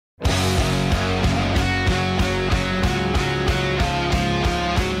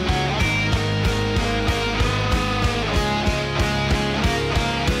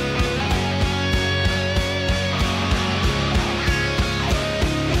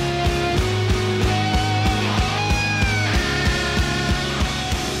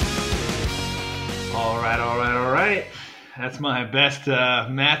That's my best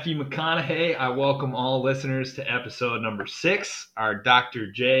Matthew McConaughey. I welcome all listeners to episode number 6, our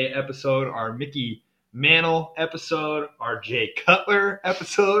Dr. J episode, our Mickey Mantle episode, our Jay Cutler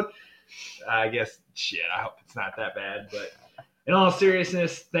episode. I guess, I hope it's not that bad. But in all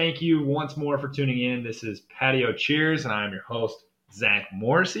seriousness, thank you once more for tuning in. This is Patio Cheers, and I'm your host, Zach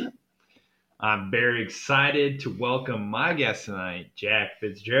Morrissey. I'm very excited to welcome my guest tonight, Jack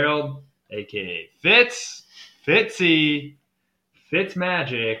Fitzgerald, a.k.a. Fitzy,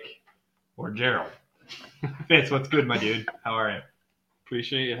 Fitzmagic, or Gerald. Fitz, what's good, my dude? How are you?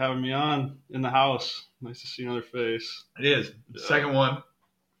 Appreciate you having me on in the house. Nice to see another face. It is. Yeah. Second one.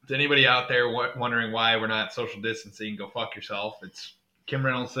 To anybody out there wondering why we're not social distancing, go fuck yourself. It's Kim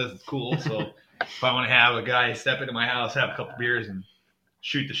Reynolds says it's cool, so if I want to have a guy step into my house, have a couple beers, and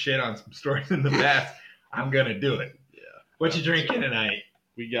shoot the shit on some stories in the past, I'm going to do it. Yeah. What you drinking tonight?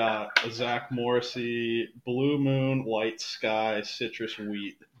 We got a Zach Morrissey Blue Moon Light Sky Citrus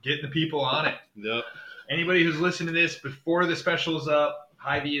Wheat. Getting the people on it. Yep. Anybody who's listening to this before the special is up,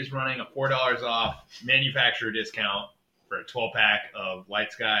 Hy-Vee is running a $4 off manufacturer discount for a 12-pack of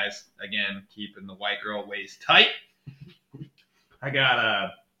Light Skies. Again, keeping the white girl waist tight. I got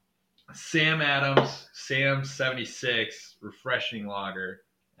a Sam Adams Sam 76 refreshing lager.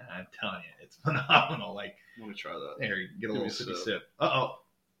 And I'm telling you, it's phenomenal. Like, let me try that. Here, get a little sippy sip. Uh-oh.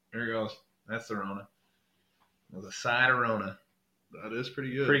 There it goes. That's the Rona. There's a side of Rona. That is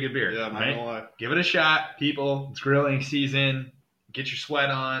pretty good. Pretty good beer. Yeah, I'm not gonna lie. Give it a shot, people. It's grilling season. Get your sweat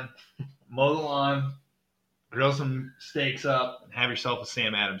on. Mow the lawn. Grill some steaks up. And have yourself a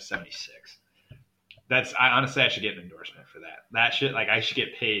Sam Adams 76. I should get an endorsement for that. That shit, like, I should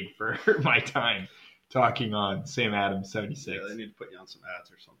get paid for my time talking on Sam Adams 76. Yeah, they need to put you on some ads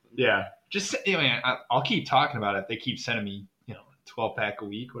or something. Yeah. Just, I'll keep talking about it. They keep sending me, 12-pack a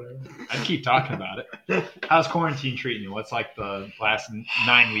week, whatever. I keep talking about it. How's quarantine treating you? What's like the last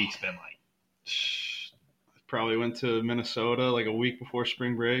 9 weeks been like? I probably went to Minnesota like a week before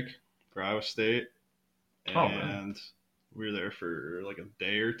spring break for Iowa State. And we were there for like a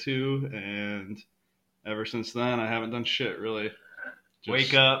day or two. And ever since then, I haven't done shit, really. Just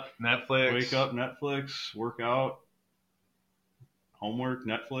wake up, Netflix, work out, homework,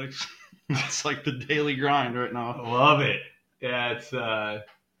 Netflix. It's like the daily grind right now. Love it. Yeah, it's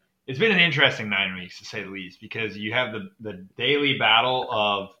been an interesting 9 weeks, to say the least, because you have the daily battle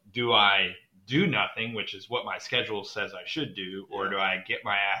of, do I do nothing, which is what my schedule says I should do, or do I get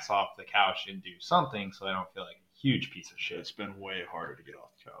my ass off the couch and do something so I don't feel like a huge piece of shit? It's been way harder to get off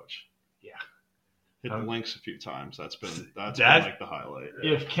the couch. Yeah. Hit the links a few times. That's been like the highlight.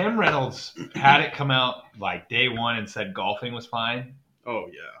 Yeah. If Kim Reynolds had it come out like day one and said golfing was fine, oh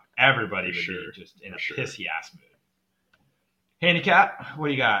yeah, everybody would be just in a pissy ass mood. Handicap, what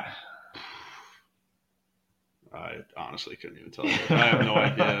do you got? I honestly couldn't even tell you. I have no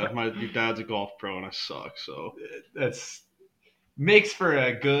idea. My dad's a golf pro and I suck, so that's makes for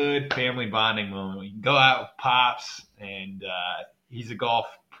a good family bonding moment. We can go out with Pops, and he's a golf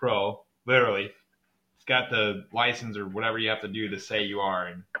pro, literally. He's got the license or whatever you have to do to say you are,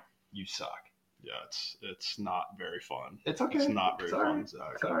 and you suck. Yeah, it's not very fun. It's okay. It's not very fun. Right.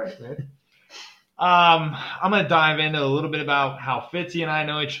 It's all right, man. I'm going to dive into a little bit about how Fitzy and I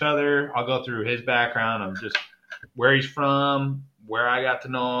know each other. I'll go through his background of just where he's from, where I got to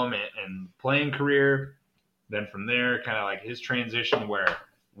know him, and playing career. Then from there, kind of like his transition where it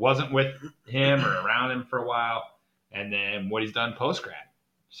wasn't with him or around him for a while, and then what he's done post-grad.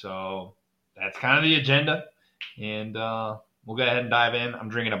 So that's kind of the agenda, and we'll go ahead and dive in. I'm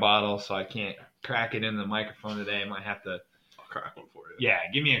drinking a bottle, so I can't crack it in the microphone today. I might have to. I'll crack one for you. Yeah,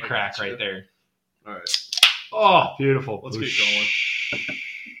 give me a crack right there. All right. Oh, beautiful. Let's get going.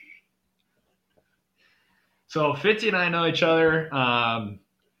 So Fitzy and I know each other.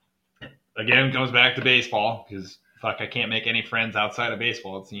 Again, goes back to baseball because I can't make any friends outside of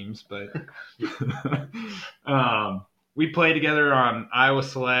baseball, it seems. But we played together on Iowa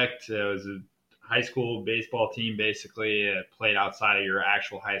Select. It was a high school baseball team, basically. It played outside of your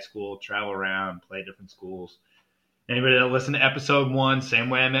actual high school, travel around, play different schools. Anybody that listened to episode 1,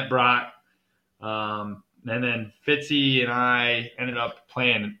 same way I met Brock. And then Fitzy and I ended up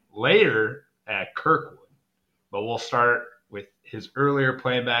playing later at Kirkwood. But we'll start with his earlier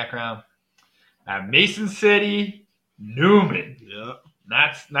playing background at Mason City, Newman. Yep.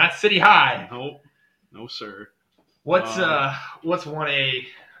 Not City High. Nope. No, sir. What's 1A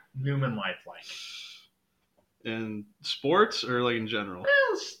Newman life like? In sports or like in general?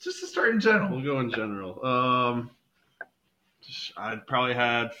 Well, just to start in general. We'll go in general. I probably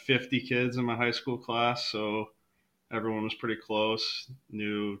had 50 kids in my high school class, so everyone was pretty close.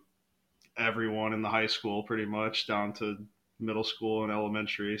 Knew everyone in the high school pretty much down to middle school and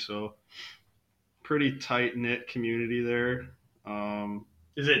elementary. So pretty tight knit community there.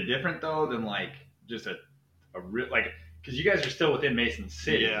 Is it different though than like just a real like because you guys are still within Mason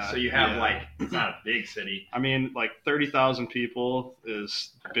City, so you have like it's not a big city. I mean, like 30,000 people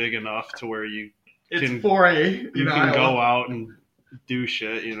is big enough to where it's 4A. You can go out and do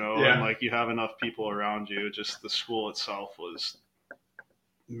shit, and like you have enough people around you. Just the school itself was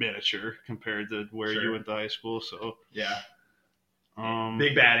miniature compared to where you went to high school. So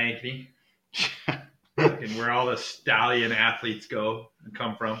Big Bad Ankeny. And where all the stallion athletes go and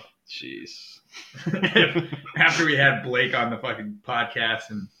come from. Jeez. After we had Blake on the fucking podcast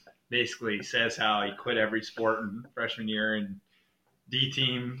and basically says how he quit every sport in freshman year and D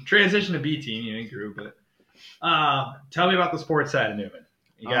team, transition to B team, he grew. But tell me about the sports side of Newman.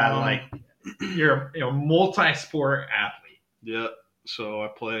 You got you're a multi-sport athlete. Yeah. So I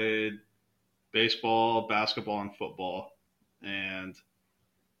played baseball, basketball, and football, and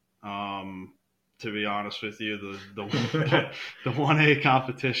to be honest with you, the 1A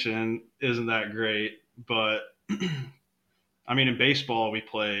competition isn't that great. But I mean, in baseball, we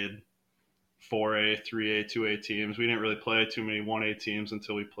played 4A, 3A, 2A teams. We didn't really play too many 1A teams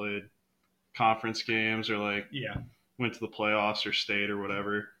until we played conference games or went to the playoffs or state or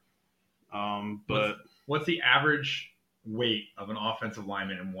whatever. But what's the average weight of an offensive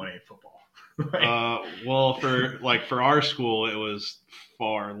lineman in 1A football? Well, for our school, it was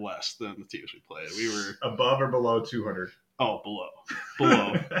far less than the teams we played. We were above or below 200. Oh,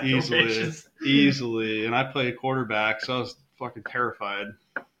 below, easily. And I played quarterback, so I was fucking terrified.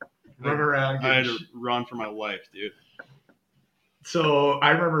 Run around. I had to run for my life, dude. So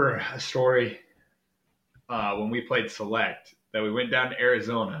I remember a story when we played select that we went down to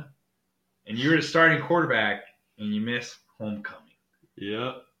Arizona, and you were the starting quarterback, and you missed homecoming.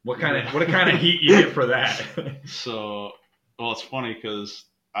 Yeah. What kind of heat you get for that? So, well, it's funny because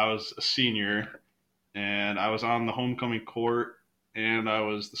I was a senior and I was on the homecoming court and I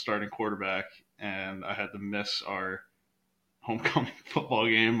was the starting quarterback and I had to miss our homecoming football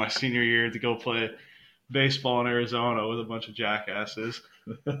game my senior year to go play baseball in Arizona with a bunch of jackasses.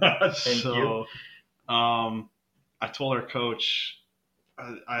 Thank you. I told our coach,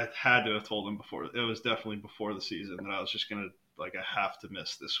 I had to have told him before. It was definitely before the season that I was just going to, I have to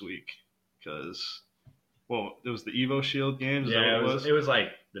miss this week because, it was the Evo Shield games. Yeah, it was like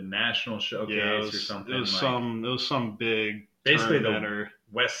the national showcase or something. It was some big basically the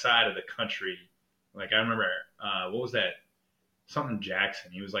west side of the country. Like I remember, what was that? Something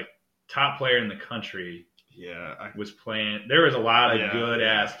Jackson. He was like top player in the country. Yeah, was playing. There was a lot of good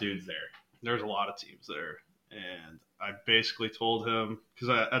ass dudes there. There was a lot of teams there, and I basically told him because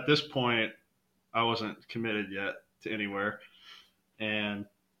at this point I wasn't committed yet to anywhere. And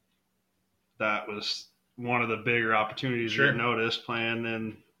that was one of the bigger opportunities you noticed playing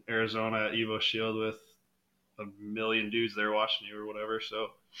in Arizona at Evo Shield with a million dudes there watching you or whatever. So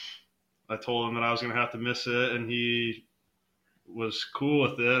I told him that I was going to have to miss it, and he was cool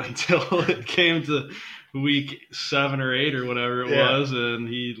with it until it came to week 7 or 8 or whatever it was, and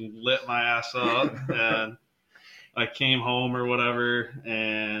he lit my ass up. And I came home or whatever,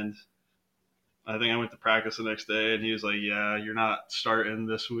 and I think I went to practice the next day, and he was like, "Yeah, you're not starting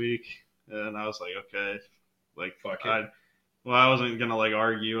this week." And I was like, "Okay." Like, fuck it. I wasn't gonna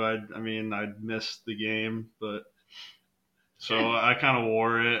argue. I missed the game, but so I kind of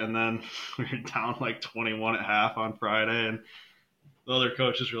wore it, and then we were down 21 at half on Friday, and the other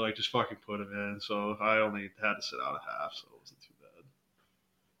coaches were like, "Just fucking put him in." So I only had to sit out at half, so it wasn't too bad.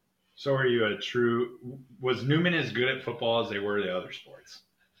 So are you was Newman as good at football as they were the other sports?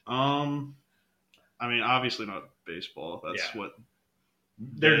 I mean, obviously not baseball. That's what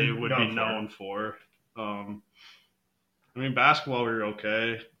they would be known for. I mean, basketball, we were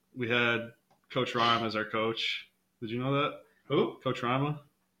okay. We had Coach Rima as our coach. Did you know that? Who? Coach Rima?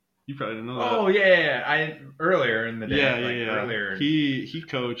 You probably didn't know that. Oh, yeah. Earlier in the day. Earlier. He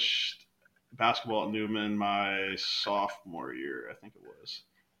coached basketball at Newman my sophomore year, I think it was.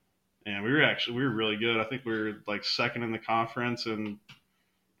 And we were really good. I think we were second in the conference, and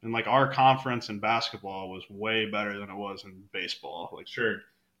our conference in basketball was way better than it was in baseball.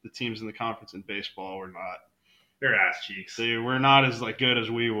 The teams in the conference in baseball were not. They're ass cheeks. They were not as good as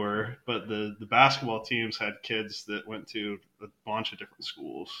we were, but the basketball teams had kids that went to a bunch of different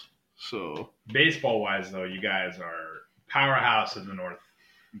schools. So baseball wise, though, you guys are powerhouse in the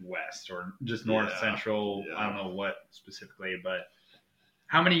Northwest or just North Central. Yeah. I don't know what specifically, but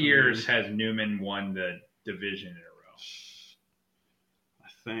how many years has Newman won the division in a row? I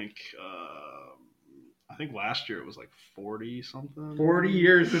think I think last year it was like 40 something. 40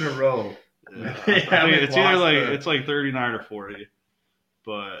 years in a row. Yeah. I think it's either like it's like 39 or 40.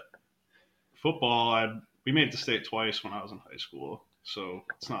 But football, we made it to state twice when I was in high school, so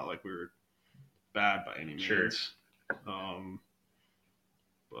it's not like we were bad by any means. Sure.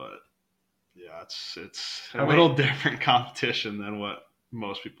 But yeah, it's a little different competition than what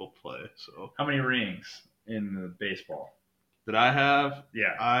most people play. So how many rings in the baseball did I have?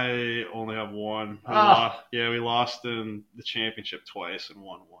 Yeah, I only have one. We lost in the championship twice and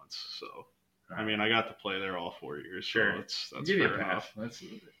won once. So I mean, I got to play there all 4 years. Sure, so that's give you a fair pass. enough.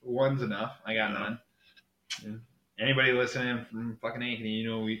 One's enough. I got none. Yeah. Anybody listening from fucking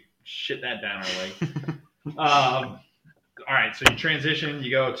Ankeny, we shit that down our leg. All right, so you transition.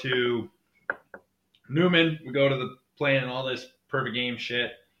 You go to Newman. We go to the playing all this perfect game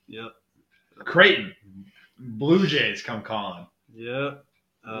shit. Yep. Creighton. Blue Jays come calling. Yep.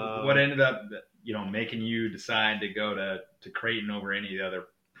 What ended up, making you decide to go to Creighton over any of the other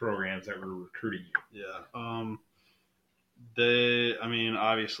programs that were recruiting you? Yeah.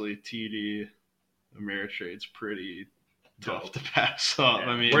 Obviously TD Ameritrade's pretty tough to pass up. Yeah.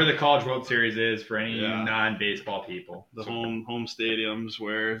 I mean, where the College World Series is for any non-baseball people. The home stadiums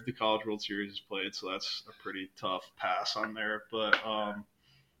where the College World Series is played, so that's a pretty tough pass on there. But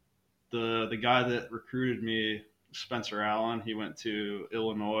the guy that recruited me, Spencer Allen, he went to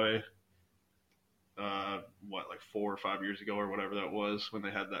Illinois, 4 or 5 years ago or whatever that was, when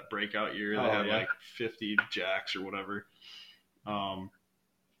they had that breakout year. They had like 50 jacks or whatever.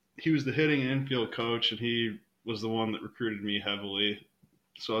 He was the hitting and infield coach, and he was the one that recruited me heavily.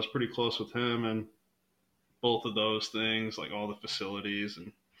 So I was pretty close with him, and both of those things, like all the facilities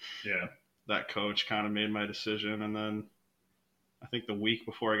and that coach, kind of made my decision. And then I think the week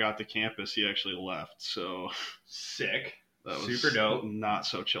before I got to campus, he actually left. So sick. That was super dope. Not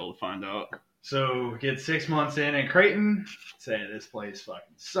so chill to find out. So get 6 months in at Creighton, say this place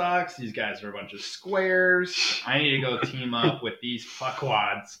fucking sucks. These guys are a bunch of squares. I need to go team up with these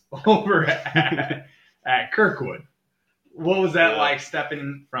fuckwads over at Kirkwood. What was that like,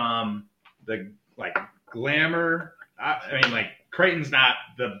 stepping from the glamour? I mean, Creighton's not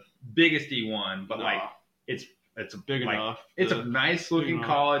the biggest D1, but it's a big enough. It's a nice looking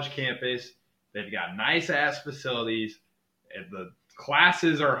college campus. They've got nice ass facilities. And the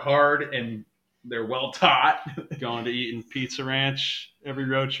classes are hard and they're well taught. Going to eating Pizza Ranch every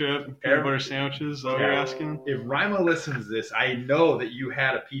road trip, peanut butter sandwiches. Is that what you're asking? If Rima listens to this, I know that you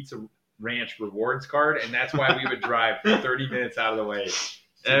had a Pizza Ranch rewards card, and that's why we would drive 30 minutes out of the way.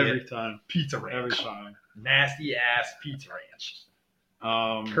 Every time. Pizza Ranch. Every time. Nasty ass Pizza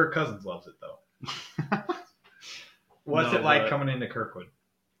Ranch. Kirk Cousins loves it, though. What's it like coming into Kirkwood?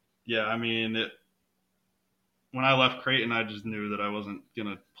 Yeah, I mean, when I left Creighton, I just knew that I wasn't going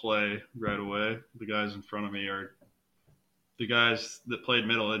to play right away. The guys in front of me the guys that played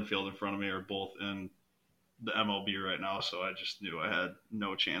middle infield in front of me are both in the MLB right now, so I just knew I had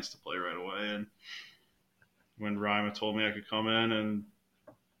no chance to play right away. And when Rima told me I could come in and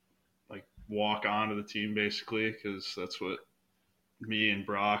walk onto the team, basically, because that's what me and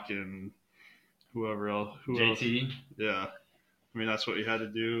Brock and whoever else, JT, yeah, I mean, that's what you had to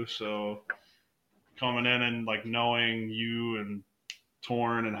do. So coming in and knowing you and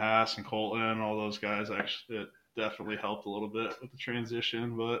Torn and Haas and Colton and all those guys, actually, it definitely helped a little bit with the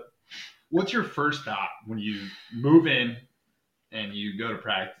transition. But what's your first thought when you move in and you go to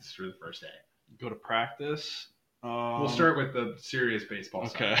practice for the first day? Go to practice. We'll start with the serious baseball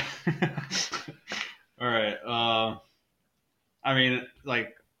side. Okay. All right. I mean,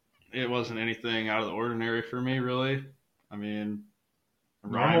 it wasn't anything out of the ordinary for me, really. I mean,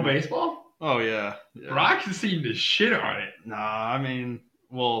 normal baseball? Oh, yeah. Brock seemed to shit on it. Nah, I mean,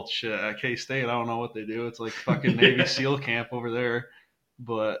 well, shit, at K-State, I don't know what they do. It's like fucking Navy SEAL camp over there.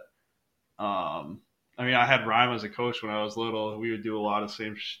 But, I mean, I had Rima as a coach when I was little. We would do a lot of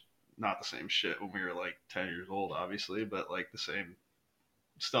not the same shit when we were 10 years old, obviously, but the same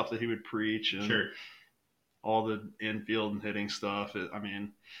stuff that he would preach and all the infield and hitting stuff. I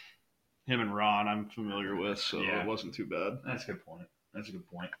mean, him and Ron I'm familiar with, so it wasn't too bad. That's a good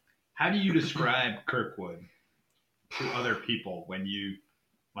point. How do you describe Kirkwood to other people when you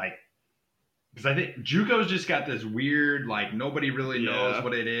because I think JUCO's just got this weird nobody really knows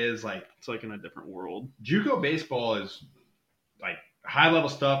what it is. It's in a different world. JUCO baseball is high level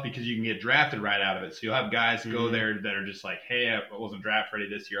stuff because you can get drafted right out of it. So you'll have guys go there that are just hey, I wasn't draft ready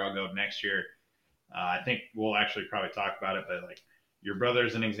this year, I'll go next year. I think we'll actually probably talk about it, but your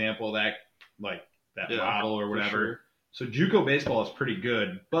brother's an example of that, that model or whatever. Sure. So JUCO baseball is pretty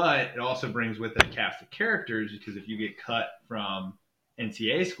good, but it also brings with it a cast of characters, because if you get cut from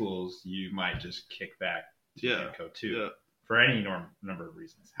NCAA schools, you might just kick back to JUCO too, for any number of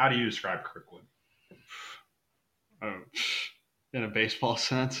reasons. How do you describe Kirkwood? In a baseball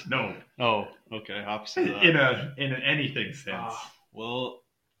sense? No. Oh, okay. Opposite of that. In an anything sense. Well,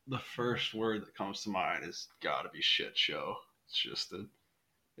 the first word that comes to mind is gotta be shit show. It's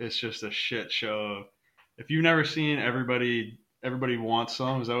just a shit show. If you've never seen Everybody Wants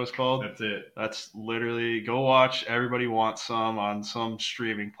Some, is that what it's called? That's it. That's literally, go watch Everybody Wants Some on some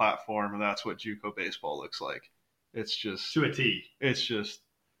streaming platform, and that's what JUCO baseball looks like. It's just to a T. It's just,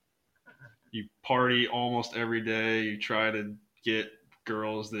 you party almost every day. You try to get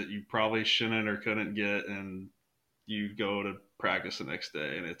girls that you probably shouldn't or couldn't get, and you go to practice the next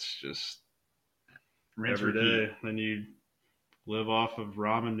day, and it's just every day. Then you live off of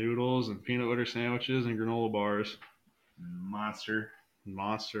ramen noodles and peanut butter sandwiches and granola bars. Monster, a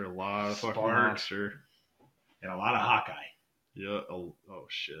lot of fucking Monster, and a lot of Hawkeye. Yeah. Oh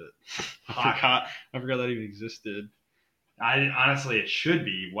shit. I forgot that even existed. Honestly, it should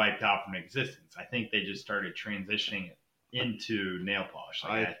be wiped out from existence. I think they just started transitioning it into nail polish.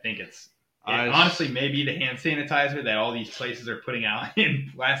 I think it's honestly maybe the hand sanitizer that all these places are putting out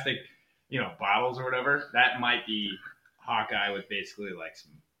in plastic, bottles or whatever. That might be Hawkeye with basically like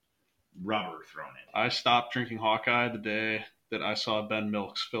some rubber thrown in. I stopped drinking Hawkeye the day that I saw Ben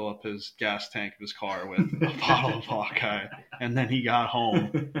Milks fill up his gas tank of his car with a bottle of Hawkeye, and then he got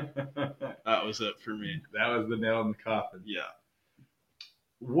home. That was it for me. That was the nail in the coffin. Yeah.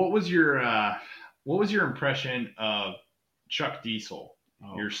 What was your impression of Chuck Diesel?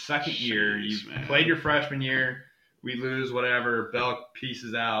 Your second year, you played your freshman year. We lose, whatever. Belk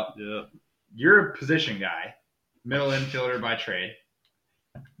pieces out. Yeah. You're a position guy, middle infielder by trade,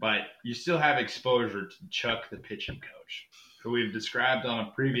 but you still have exposure to Chuck, the pitching coach, who we've described on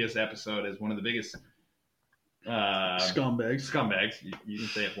a previous episode as one of the biggest scumbags. You can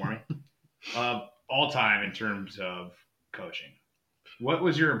say it for me. All time in terms of coaching. What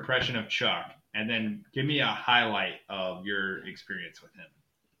was your impression of Chuck? And then give me a highlight of your experience with him.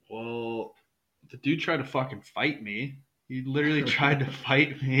 Well, the dude tried to fucking fight me. He literally tried to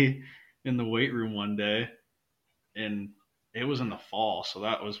fight me in the weight room one day. And it was in the fall, so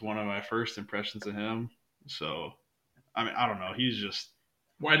that was one of my first impressions of him. So, I mean, I don't know. He's just...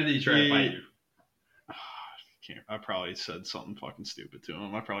 Why did he try to fight you? I probably said something fucking stupid to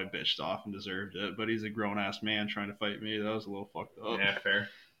him. I probably bitched off and deserved it, but he's a grown-ass man trying to fight me. That was a little fucked up. Yeah, fair.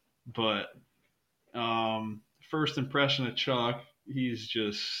 But first impression of Chuck, he's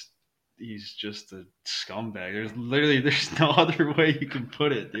just a scumbag. There's no other way you can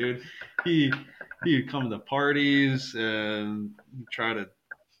put it, dude. He would come to parties and try to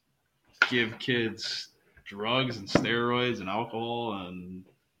give kids drugs and steroids and alcohol. And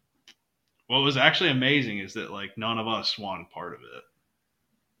what was actually amazing is that like none of us wanted part of it.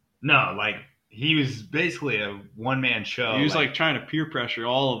 No, like he was basically a one-man show. He was like trying to peer pressure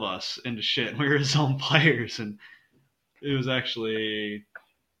all of us into shit. And we were his own players, and it was actually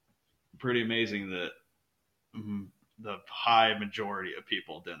pretty amazing that the high majority of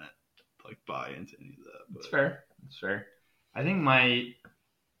people didn't like buy into any of that. But. It's fair. I think my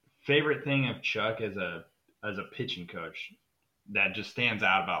favorite thing of Chuck as a pitching coach that just stands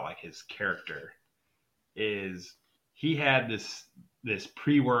out about like his character is he had this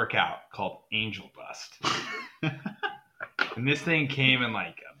pre-workout called Angel Dust. And this thing came in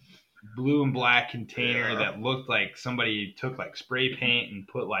like a blue and black container that looked like somebody took like spray paint and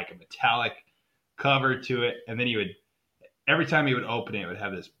put like a metallic cover to it. And then every time he would open it, it would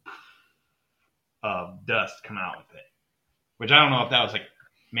have this dust come out with it, which I don't know if that was like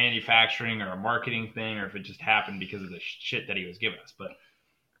manufacturing or a marketing thing, or if it just happened because of the shit that he was giving us. But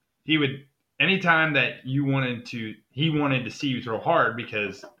he would, anytime that he wanted to see you throw hard,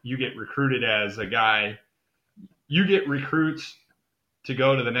 because you get recruited as a guy, you get recruits to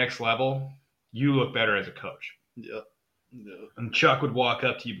go to the next level, you look better as a coach. Yeah. And Chuck would walk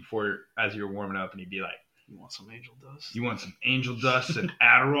up to you as you were warming up, and he'd be like, "You want some Angel Dust? You want some Angel Dust and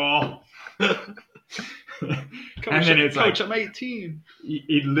Adderall?" Coach, and then it's Coach, like, I'm 18.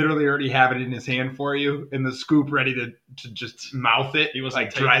 He'd literally already have it in his hand for you, in the scoop, ready to just mouth it. He was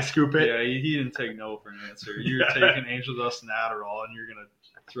like dry scoop it. Yeah, he didn't take no for an answer. You're taking Angel Dust and Adderall, and you're gonna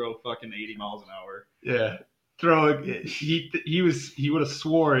throw fucking 80 miles an hour. Yeah, he would have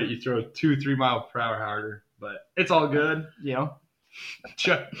swore you throw 2-3 miles per hour harder, but it's all good, you know.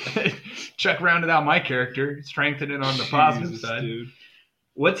 Chuck rounded out my character, strengthened it on the positive side. Dude.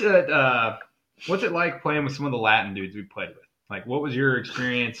 What's it like playing with some of the Latin dudes we played with? Like, what was your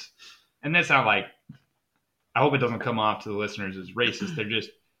experience? And that's not like, I hope it doesn't come off to the listeners as racist. They're just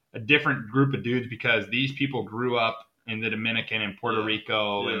a different group of dudes because these people grew up in the Dominican and Puerto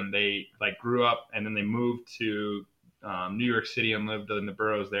Rico, and they like grew up, and then they moved to New York City and lived in the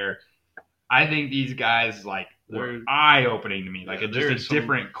boroughs there. I think these guys like were eye opening to me, like just a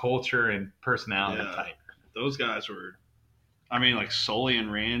different culture and personality type. Those guys were, I mean, like Sully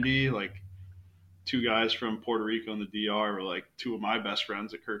and Randy, like two guys from Puerto Rico and the DR were like two of my best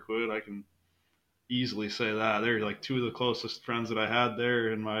friends at Kirkwood. I can easily say that they're like two of the closest friends that I had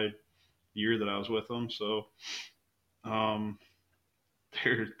there in my year that I was with them. So,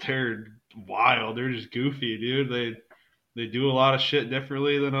 they're wild. They're just goofy, dude. They do a lot of shit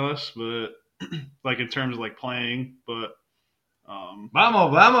differently than us, but like in terms of like playing, but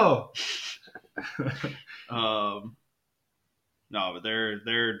Vamos. No, but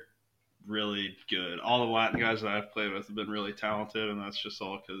they're really good. All the Latin guys that I've played with have been really talented, and that's just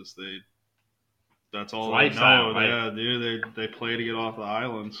all because that's all they know. Yeah, dude, they play to get off the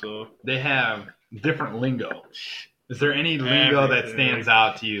island, so they have different lingo. Is there any lingo that stands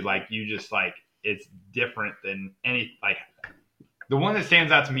out to you? Like you just like it's different than any like the one that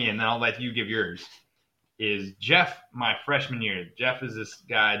stands out to me, and then I'll let you give yours. Is Jeff my freshman year? Jeff is this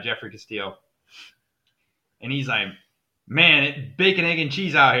guy, Jeffrey Castillo, and he's like, man, it's bacon, egg, and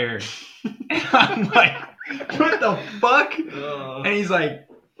cheese out here. And I'm like, what the fuck? And he's like,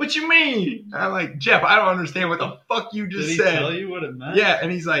 what you mean? And I'm like, Jeff, I don't understand what the fuck you just said. Did he tell you what it meant? Yeah,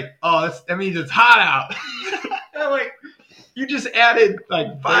 and he's like, oh, that means it's hot out. And I'm like, you just added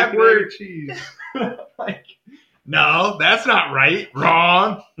like 5 words. Cheese. Like, no, that's not right.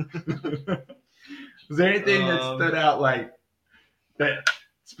 Wrong. Was there anything that stood out like that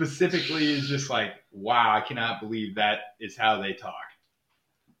specifically is just like, wow, I cannot believe that is how they talk?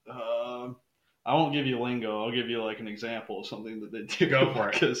 I won't give you lingo. I'll give you like an example of something that they do. Go for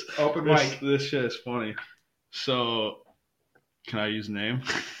it. Because open mic. This shit is funny. So, can I use a name?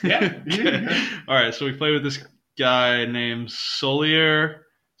 Yeah. All right. So we play with this guy named Solium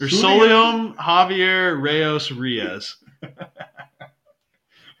Javier Reyes Riaz.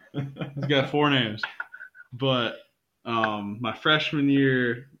 He's got 4 names. But my freshman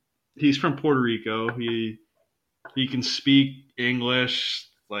year, he's from Puerto Rico. He can speak English.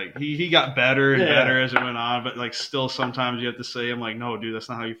 Like he got better and better as it went on, but like still sometimes you have to say, I'm like, no, dude, that's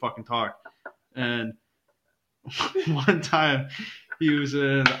not how you fucking talk. And one time he was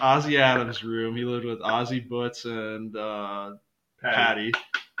in Ozzy Adams' room. He lived with Ozzy Butts and Patty.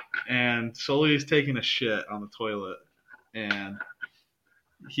 And Sully's taking a shit on the toilet. And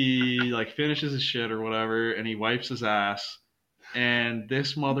he like finishes his shit or whatever, and he wipes his ass. And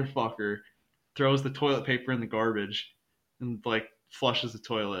this motherfucker throws the toilet paper in the garbage and like flushes the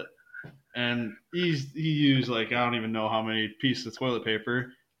toilet. And he used like I don't even know how many pieces of toilet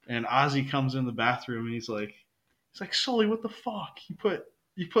paper. And Ozzy comes in the bathroom and he's like, Sully, what the fuck? You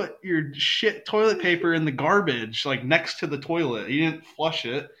put your shit toilet paper in the garbage, like next to the toilet. You didn't flush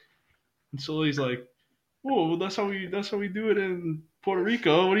it. And Sully's like, whoa, that's how we do it in Puerto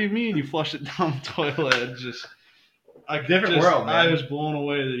Rico. What do you mean you flush it down the toilet? Different world, man. I was blown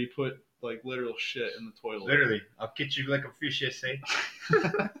away that he put like literal shit in the toilet. Literally. I'll get you like a fish, say.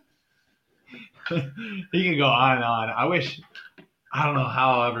 He can go on and on. I don't know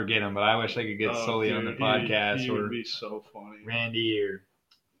how I'll ever get him, but I wish I could get Sully on the podcast. He would be so funny. Randy or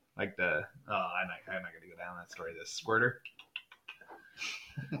like I'm not going to go down that story. The squirter.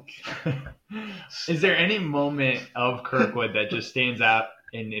 Is there any moment of Kirkwood that just stands out?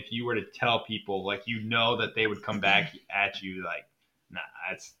 And if you were to tell people, like, you know that they would come back at you like, nah,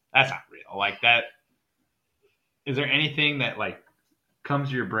 that's not real. Like that. Is there anything that like comes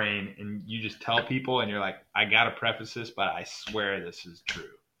to your brain and you just tell people and you're like, I got to preface this, but I swear this is true?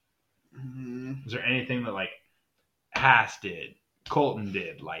 Mm-hmm. Is there anything that like Haas did, Colton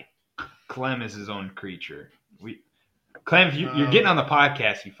did, like Clem is his own creature? Clem, if you're getting on the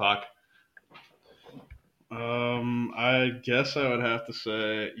podcast, you fuck. I guess I would have to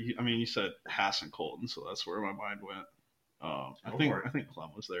say. I mean, you said Haas and Colton, so that's where my mind went. I think Clem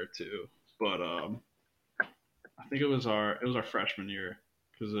was there too, but I think it was our freshman year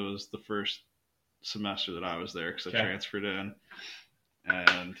because it was the first semester that I was there because I transferred in,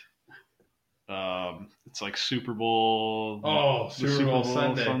 and it's like Super Bowl. Oh, Super Bowl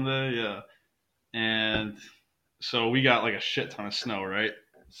Sunday, yeah, and. So we got like a shit ton of snow, right?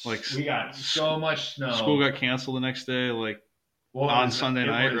 Like we got so much snow. School got canceled the next day, on Sunday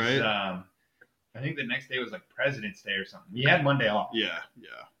night, right? I think the next day was like President's Day or something. We had Monday off. Yeah.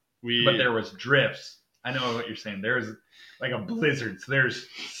 But there was drifts. I know what you're saying. There was like a blizzard. So there's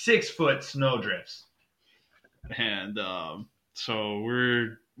 6-foot snow drifts. And so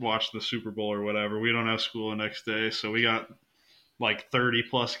we're watching the Super Bowl or whatever. We don't have school the next day, so we got like 30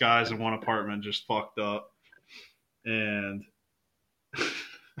 plus guys in one apartment just fucked up. And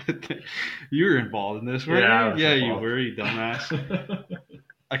you were involved in this, weren't you? Yeah, you were, you dumbass.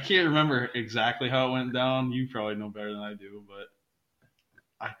 I can't remember exactly how it went down. You probably know better than I do, but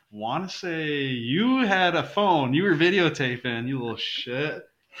I want to say you had a phone. You were videotaping, you little shit.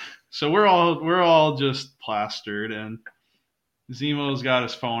 So we're all just plastered, and Zemo's got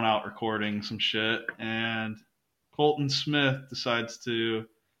his phone out recording some shit, and Colton Smith decides to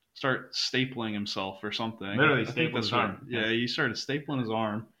start stapling himself or something. Literally stapling his arm. Yeah, he started stapling his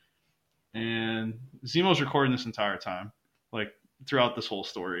arm, and Zemo's recording this entire time, like throughout this whole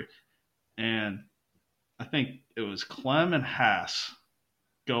story. And I think it was Clem and Haas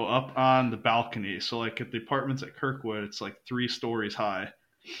go up on the balcony. So like at the apartments at Kirkwood, it's like 3 stories high.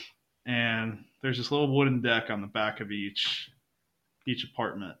 And there's this little wooden deck on the back of each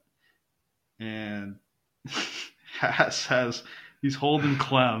apartment. And Haas he's holding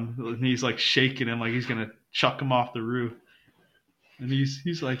Clem and he's like shaking him like he's gonna chuck him off the roof. And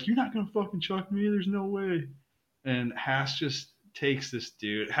he's like, "You're not gonna fucking chuck me, there's no way." And Haas just takes this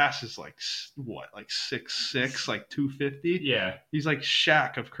dude. Haas is like what, like 6'6", like 250. Yeah, he's like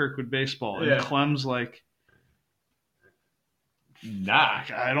Shaq of Kirkwood baseball, and Clem's like, nah,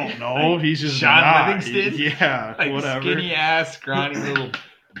 I don't know. Like he's just Sean not. Livingston. Yeah, like whatever. Skinny ass, scrawny little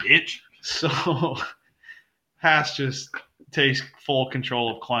bitch. So Haas just takes full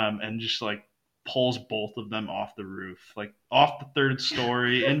control of Clem and just like pulls both of them off the roof, like off the 3rd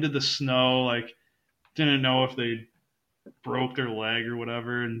story into the snow. Like didn't know if they broke their leg or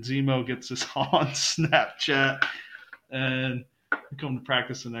whatever. And Zemo gets this on Snapchat, and we come to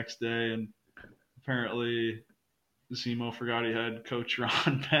practice the next day, and apparently Zemo forgot he had Coach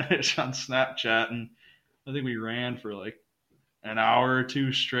Ron Bennett on Snapchat, and I think we ran for like an hour or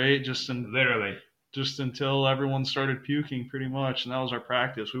 2 straight, just until everyone started puking, pretty much, and that was our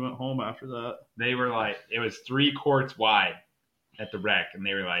practice. We went home after that. They were like, it was 3 courts wide at the rec, and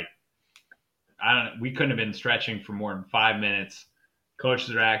they were like, we couldn't have been stretching for more than 5 minutes.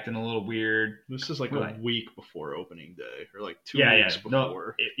 Coaches are acting a little weird. This is like a week before opening day, or like 2 weeks before.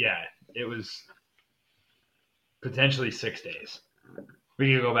 No, it was potentially 6 days.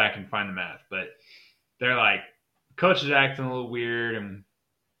 We could go back and find the math, but they're like, coach is acting a little weird, and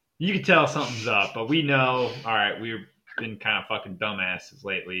you can tell something's up, but we know, all right, we've been kind of fucking dumbasses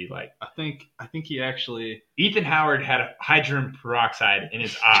lately. Like, I think he actually, Ethan Howard had a hydrogen peroxide in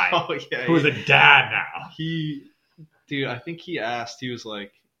his eye. Oh yeah, who is a dad now. I think he asked. He was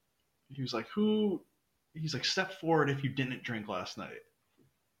like, who? He's like, step forward if you didn't drink last night.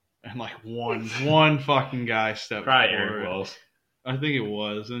 And like one fucking guy stepped forward. Eric Wells. I think it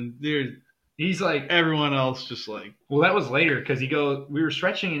was, and he's like, everyone else just like. Well, that was later because we were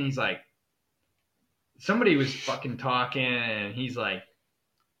stretching, and he's like, somebody was fucking talking, and he's like,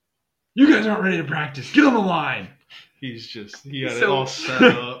 "You guys aren't ready to practice. Get on the line." He had it all set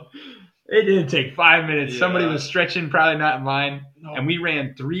up. It didn't take 5 minutes. Yeah. Somebody was stretching, probably not in line, and we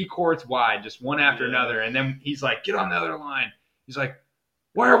ran 3 courts wide, just one after another. And then he's like, "Get on the other line." He's like,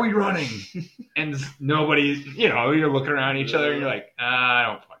 "Why are we running?" And nobody, you're looking around each other, and you're like, I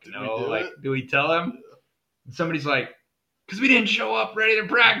don't fucking know. Do we tell him? And somebody's like, "Because we didn't show up ready to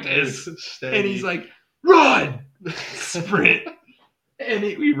practice." And he's like, "Run!" Sprint. And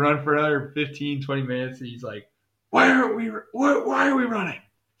we run for another 15, 20 minutes, and he's like, why are we running?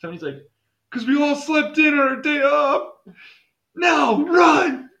 Somebody's like, "Because we all slept in on our day off. Now,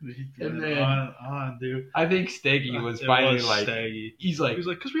 run!" And then, on, dude. I think Steggy was finally like, Steggy. He's like,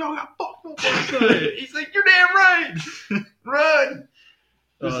 "Because we all got fucked up last night." He's like, "You're damn right. Run!"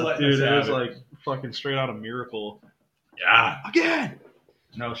 Dude, it was like fucking straight out of Miracle. Yeah. Again.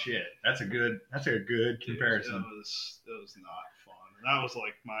 No shit. That's a good comparison. It was not fun. And that was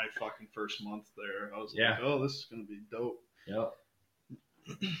like my fucking first month there. I was like, oh, this is gonna be dope. Yep.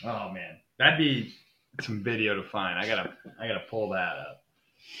 Oh man, that'd be some video to find. I gotta pull that up.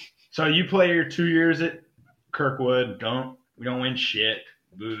 So you play your 2 years at Kirkwood. We don't win shit.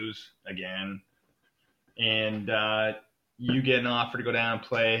 Lose again, and you get an offer to go down and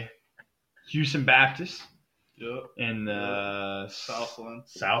play Houston Baptist. Yep. In the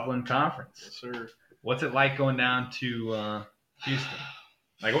Southland Conference. Yes, sir. What's it like going down to Houston?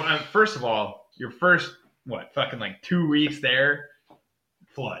 Like, first of all, your first fucking like 2 weeks there,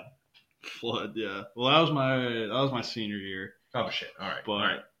 flood, yeah. Well, that was my senior year. Oh shit! All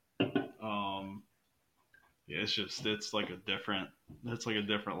right, yeah, it's like a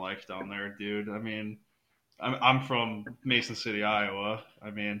different life down there, dude. I mean, I'm from Mason City, Iowa. I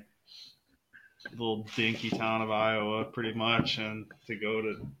mean, little dinky town of Iowa, pretty much, and to go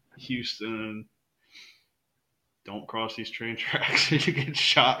to Houston, don't cross these train tracks, you get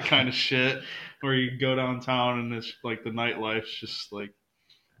shot kind of shit. Or you go downtown and it's like the nightlife's just like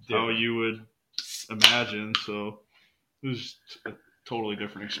how you would imagine. So it was a totally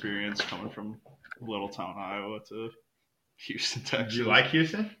different experience coming from little town Iowa to Houston, Texas. Did you like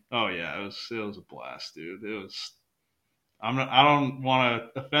Houston? Oh yeah, it was a blast, dude. It was. I don't want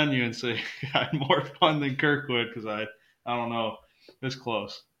to offend you and say I had more fun than Kirkwood because I don't know. It was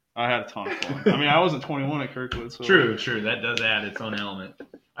close. I had a ton of fun. I mean, I wasn't 21 at Kirkwood, so true. That does add its own element.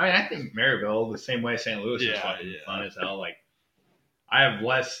 I mean, I think Maryville the same way St. Louis is fucking fun as hell. Like, I have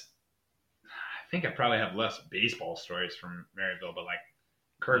less. I think I probably have less baseball stories from Maryville, but like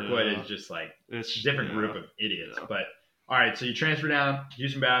Kirkwood is just like it's a different group of idiots. Yeah. But all right, so you transfer down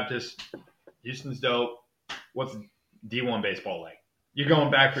Houston Baptist. Houston's dope. What's D1 baseball like? You're going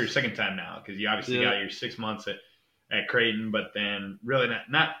back for your second time now because you obviously got your 6 months at Creighton, but then really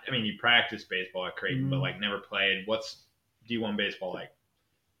not. I mean, you practiced baseball at Creighton, but like never played. What's D1 baseball like?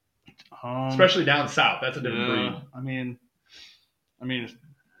 Especially down south, that's a different breed. I mean,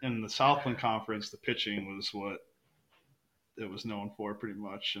 in the Southland Conference, the pitching was what it was known for, pretty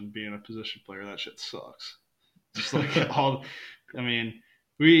much. And being a position player, that shit sucks. Just like the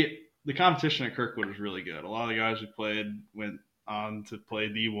competition at Kirkwood was really good. A lot of the guys we played went on to play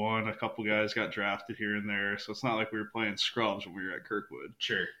D1. A couple guys got drafted here and there, so it's not like we were playing scrubs when we were at Kirkwood.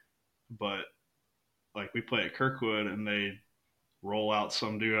 Sure, but like we play at Kirkwood and they roll out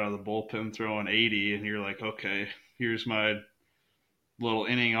some dude out of the bullpen throwing 80, and you're like, okay, here's my little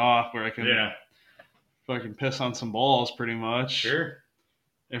inning off where I can fucking piss on some balls, pretty much. Sure.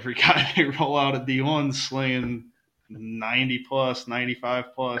 Every guy they roll out at D1 slinging 90 plus, 95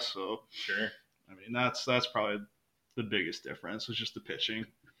 plus. So sure. I mean, that's probably the biggest difference. Was just the pitching.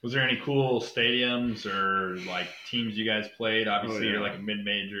 Was there any cool stadiums or like teams you guys played? Obviously, you're like a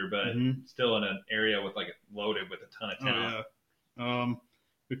mid-major, but still in an area with like loaded with a ton of talent.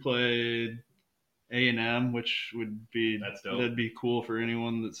 We played A&M, which would be that'd be cool for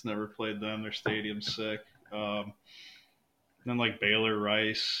anyone that's never played them. Their stadium's sick. Then like Baylor,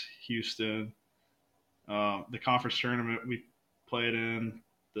 Rice, Houston. The conference tournament we played in,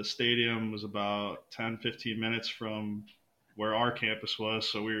 the stadium was about 10, 15 minutes from where our campus was,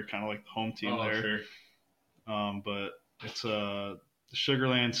 so we were kind of like the home team there. Sure. But it's the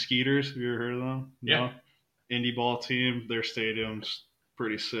Sugarland Skeeters. Have you ever heard of them? Yeah. No? Indie ball team. Their stadium's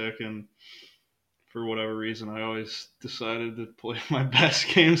pretty sick, and for whatever reason, I always decided to play my best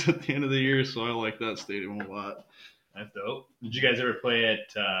games at the end of the year, so I like that stadium a lot. That's dope. Did you guys ever play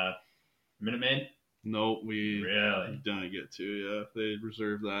at Minute Maid? Nope, we really didn't get to. Yeah, they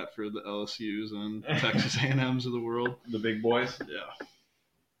reserved that for the LSUs and Texas A&Ms of the world, the big boys. Yeah.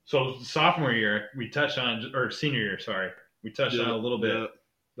 So sophomore year, we touched on, or senior year, sorry, we touched on a little bit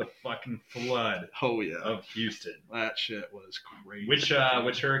the fucking flood. Of Houston. That shit was crazy.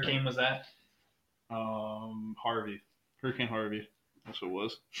 Which hurricane was that? Harvey, Hurricane Harvey. That's what it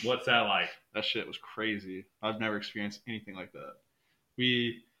was. What's that like? That shit was crazy. I've never experienced anything like that.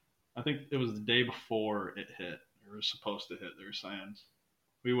 I think it was the day before it hit. It was supposed to hit, they were saying.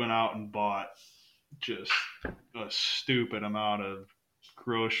 We went out and bought just a stupid amount of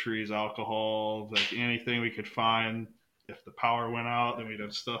groceries, alcohol, like anything we could find. If the power went out, then we'd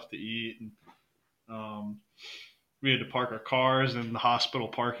have stuff to eat. And, we had to park our cars in the hospital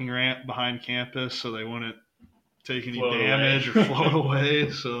parking ramp behind campus so they wouldn't take any damage or float away.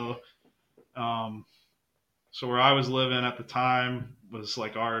 So where I was living at the time was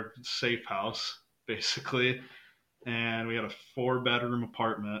like our safe house, basically. And we had a 4-bedroom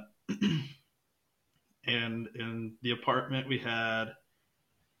apartment. And in the apartment, we had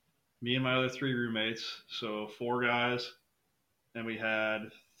me and my other 3 roommates, so 4 guys. And we had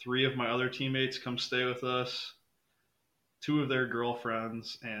 3 of my other teammates come stay with us, 2 of their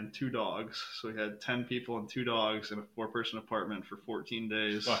girlfriends, and 2 dogs. So we had 10 people and 2 dogs in a 4-person apartment for 14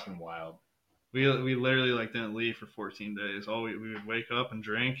 days. Fucking wild. We literally like didn't leave for 14 days. We would wake up and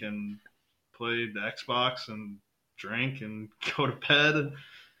drink and play the Xbox and drink and go to bed.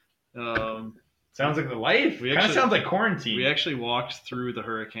 Sounds like the life. Kind of sounds like quarantine. We actually walked through the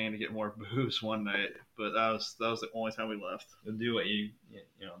hurricane to get more booze one night, but that was the only time we left. Do what you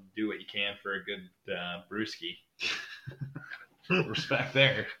can for a good brewski. Respect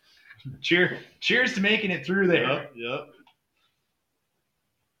there. Cheers to making it through there. Yep.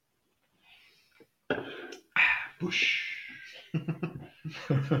 Whoosh.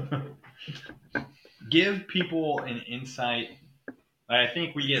 Give people an insight. I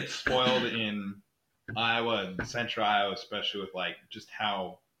think we get spoiled in Iowa and Central Iowa, especially with like just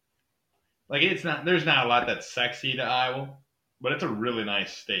how like there's not a lot that's sexy to Iowa. but it's a really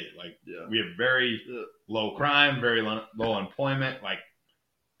nice state. Like Yeah. we have very low crime, very low unemployment. Like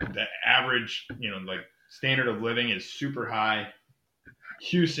the average, like standard of living is super high.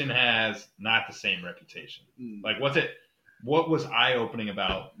 Houston has not the same reputation. Like what was eye-opening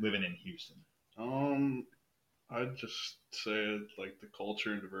about living in Houston? I'd just say like the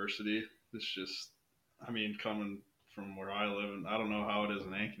culture and diversity. It's just, I mean, coming from where I live, and I don't know how it is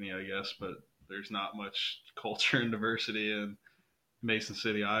in Ankeny, I guess, but there's not much culture and diversity in Mason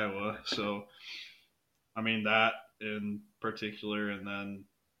City, Iowa. So, I mean, that in particular, and then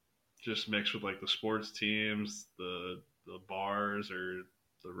just mixed with like the sports teams, the bars or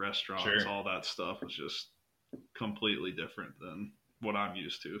the restaurants, Sure. all that stuff is just completely different than what I'm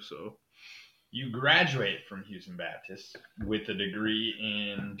used to. So, you graduate from Houston Baptist with a degree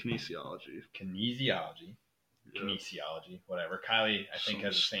in kinesiology, whatever. Kylie, I think,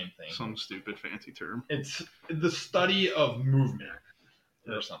 has the same thing. Some stupid fancy term. It's the study of movement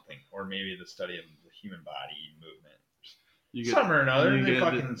or something, or maybe the study of the human body movement. Something or another. They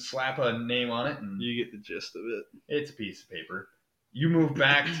fucking slap a name on it, and you get the gist of it. It's a piece of paper. You move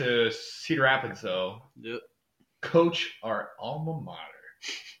back to Cedar Rapids, though. Yep. Coach our alma mater.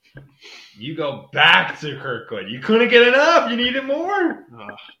 You go back to Kirkwood. You couldn't get enough. You needed more.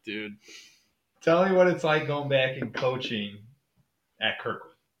 Oh, dude. Tell me what it's like going back and coaching at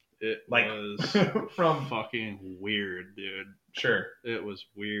Kirkwood. It was from fucking weird, dude. Sure. It was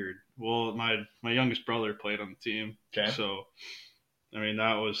weird. Well, my youngest brother played on the team. Okay. So, I mean,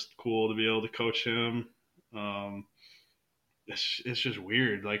 that was cool to be able to coach him. It's just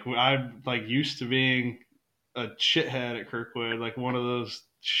weird. Like, I'm like used to being a shithead at Kirkwood, like one of those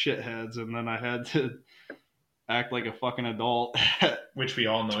shitheads, and then I had to act like a fucking adult at which we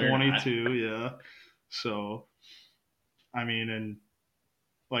all know 22. Yeah. So, I mean, and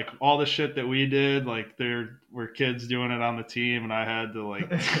like all the shit that we did, like there were kids doing it on the team, and I had to like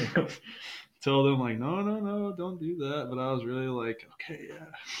tell them like, no, don't do that. But I was really like, okay, yeah,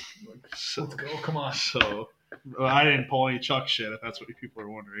 so, let's go, come on. So I didn't pull any Chuck shit, if that's what people are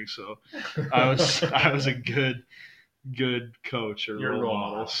wondering. So I was a good coach or role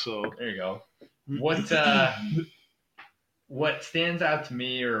model. So there you go. What stands out to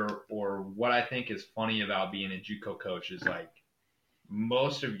me, or what I think is funny about being a JUCO coach is like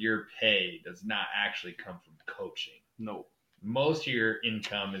most of your pay does not actually come from coaching. No. Most of your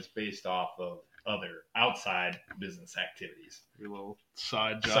income is based off of other outside business activities. Your little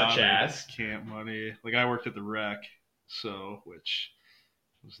side job. Such as? Camp money. Like I worked at the rec, which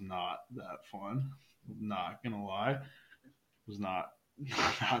was not that fun. Not going to lie. It was not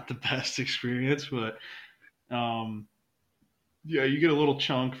the best experience, but yeah, you get a little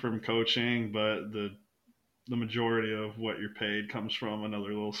chunk from coaching, but the majority of what you're paid comes from another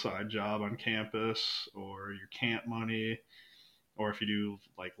little side job on campus or your camp money, or if you do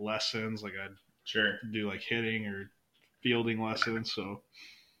like lessons, like I'd do like hitting or fielding lessons. So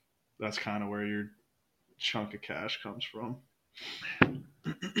that's kind of where your chunk of cash comes from.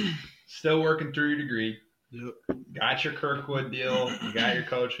 Still working through your degree. Yep. Got your Kirkwood deal. You got your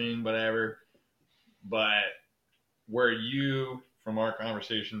coaching, whatever. But where you, from our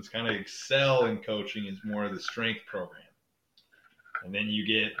conversations, kind of excel in coaching is more of the strength program. And then you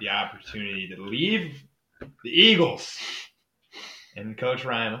get the opportunity to leave the Eagles and coach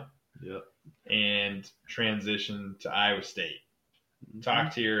Rima. Yep. And transition to Iowa State. Mm-hmm.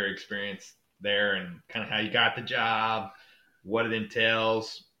 Talk to your experience there and kind of how you got the job, what it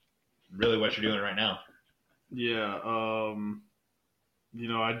entails, really what you're doing right now. Yeah.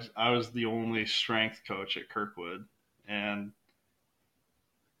 I was the only strength coach at Kirkwood, and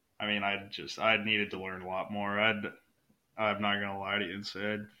I mean, I needed to learn a lot more. I'm not going to lie to you and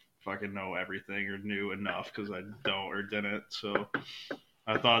say I'd fucking know everything or knew enough, because I don't or didn't. So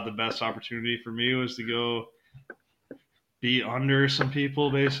I thought the best opportunity for me was to go be under some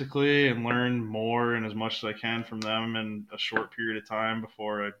people basically and learn more and as much as I can from them in a short period of time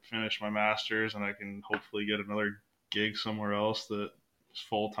before I finish my master's, and I can hopefully get another gig somewhere else that is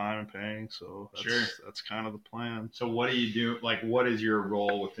full-time and paying. So that's kind of the plan. So what do you do? Like, what is your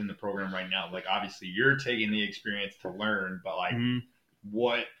role within the program right now? Like, obviously you're taking the experience to learn, but like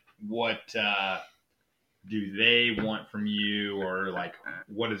what do they want from you, or like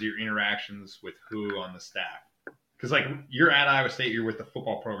what is your interactions with who on the staff? Because like you're at Iowa State, you're with the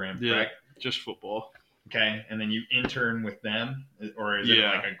football program, correct? Yeah, just football. Okay, and then you intern with them, or is it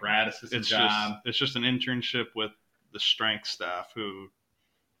like a grad assistant job? It's just an internship with the strength staff, who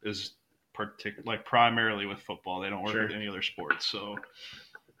is primarily with football. They don't work with any other sports. So,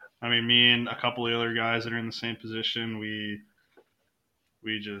 I mean, me and a couple of other guys that are in the same position, we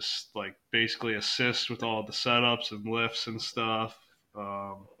We just like basically assist with all the setups and lifts and stuff.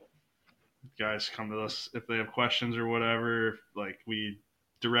 Guys come to us if they have questions or whatever. Like we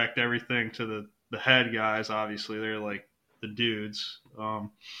direct everything to the head guys. Obviously, they're like the dudes.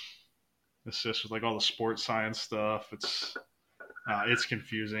 Assist with like all the sports science stuff. It's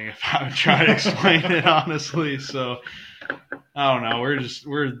confusing if I would try to explain it honestly. So I don't know.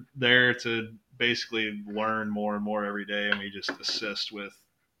 We're there to basically learn more and more every day, and we just assist with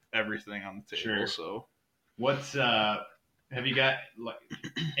everything on the table. Sure. So what's have you got like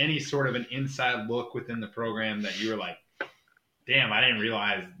any sort of an inside look within the program that you were like, damn, I didn't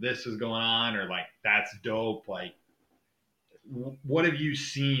realize this was going on, or like that's dope? Like, what have you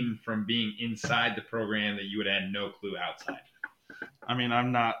seen from being inside the program that you would have had no clue outside? I mean,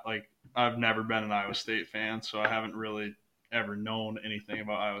 I've never been an Iowa State fan, so I haven't really ever known anything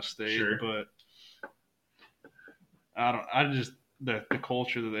about Iowa State. Sure. But the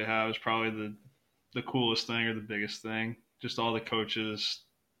culture that they have is probably the coolest thing or the biggest thing. Just all the coaches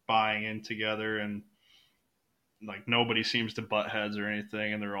buying in together, and like nobody seems to butt heads or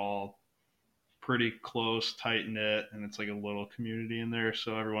anything, and they're all pretty close, tight knit, and it's like a little community in there,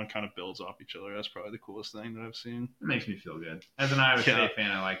 so everyone kind of builds off each other. That's probably the coolest thing that I've seen. It makes me feel good. As an Iowa State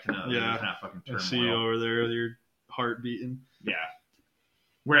fan, I like to know that it's not fucking turmoil. I see you over there with your heart beating. Yeah.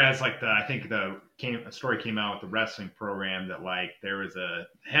 Whereas, like I think a story came out with the wrestling program that like there was a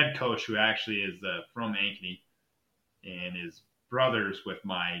head coach who actually is from Ankeny, and is brothers with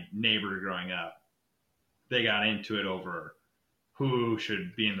my neighbor growing up. They got into it over who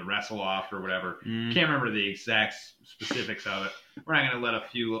should be in the wrestle off or whatever. Can't remember the exact specifics of it. We're not going to let a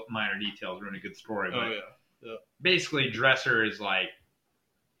few minor details ruin a good story. But basically, Dresser is like,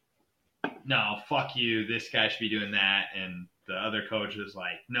 no, fuck you. This guy should be doing that. And the other coach is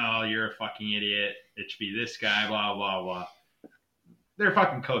like, no, you're a fucking idiot. It should be this guy, blah, blah, blah. They're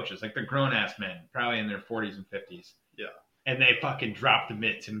fucking coaches. Like, they're grown-ass men, probably in their 40s and 50s. Yeah. And they fucking drop the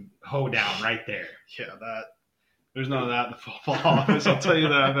mitts and hoe down right there. Yeah, there's none of that in the football office. I'll tell you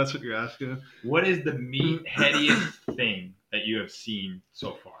that. That's what you're asking. What is the meatheadiest thing that you have seen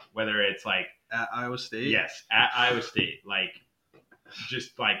so far? Whether it's like at Iowa State? Yes, at Iowa State. Like,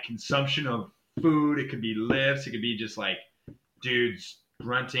 just like consumption of food. It could be lifts. It could be just like dudes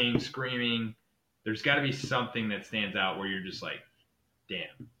grunting, screaming. There's got to be something that stands out where you're just like,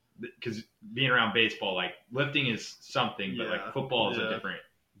 damn. Because being around baseball, like lifting is something, but like football is a different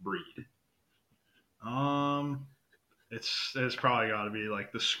breed. It's probably got to be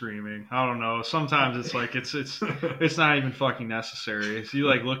like the screaming. I don't know. Sometimes it's like it's not even fucking necessary. So you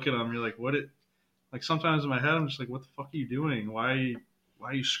like look at them, you're like, what it? Like sometimes in my head, I'm just like, what the fuck are you doing? Why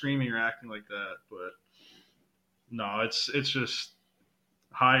are you screaming or acting like that? But no, it's just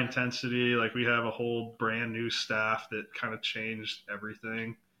high intensity. Like we have a whole brand new staff that kind of changed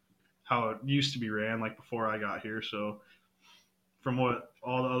everything, how it used to be ran like before I got here. So from what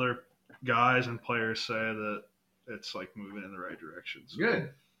all the other guys and players say, that it's like moving in the right direction. So. Good.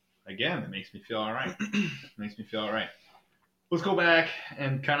 Again, it makes me feel all right. Let's go back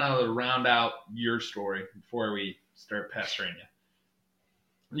and kind of round out your story before we start pestering you.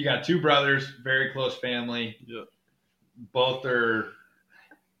 You got two brothers, very close family. Yep. Both they're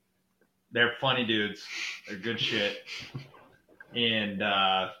funny dudes. They're good shit. And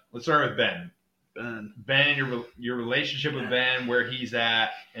let's start with Ben. Ben, your relationship with Ben, where he's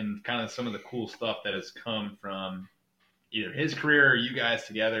at, and kind of some of the cool stuff that has come from either his career or you guys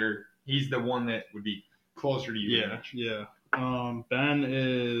together. He's the one that would be closer to you. Yeah. Ben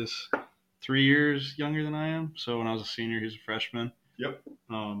is 3 years younger than I am. So when I was a senior, he was a freshman. Yep.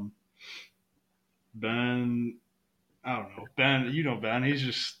 Ben, I don't know. Ben, you know Ben.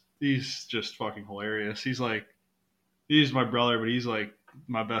 He's just fucking hilarious. He's my brother, but he's like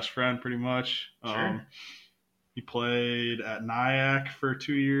my best friend pretty much. Sure. He played at Nyack for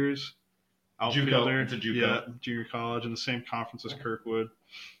 2 years. Outfielder. It's a JUCO. Yeah, junior college in the same conference as Kirkwood.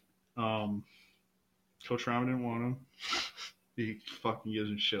 Coach Rama didn't want him. He fucking gives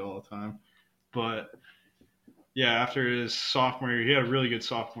him shit all the time. But yeah, after his sophomore year, he had a really good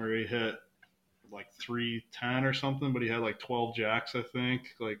sophomore year. He hit like 310 or something, but he had like 12 jacks, I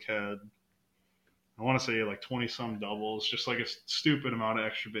think. I want to say he had like 20-some doubles, just like a stupid amount of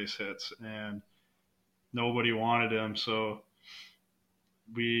extra base hits, and nobody wanted him. So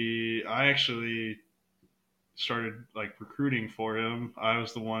I actually started like recruiting for him. I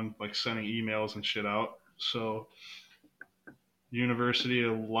was the one like sending emails and shit out. So University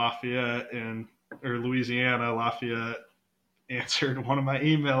of Louisiana Lafayette answered one of my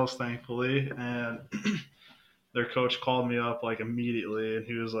emails, thankfully, and their coach called me up like immediately, and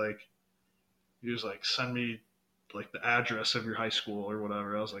he was like, send me like the address of your high school or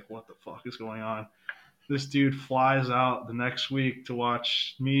whatever. I was like, what the fuck is going on? This dude flies out the next week to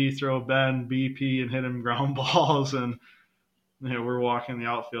watch me throw Ben BP and hit him ground balls, and we're walking the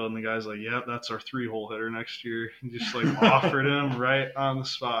outfield, and the guy's like, "Yep, that's our 3-hole hitter next year." He just like offered him right on the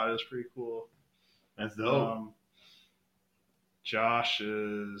spot. It was pretty cool. That's dope. Josh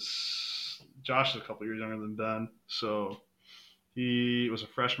is a couple years younger than Ben, so he was a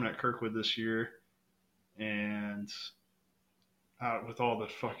freshman at Kirkwood this year, and with all the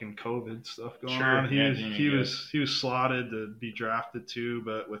fucking COVID stuff going on, he was slotted to be drafted too.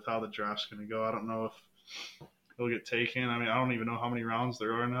 But with how the draft's going to go, I don't know if he'll get taken. I mean, I don't even know how many rounds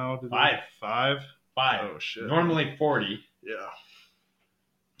there are now. 5. Oh shit! Normally 40. Yeah.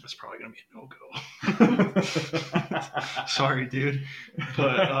 That's probably gonna be a no-go. Sorry, dude.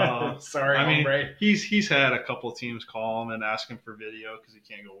 But sorry, I mean, hombre. he's had a couple of teams call him and ask him for video because he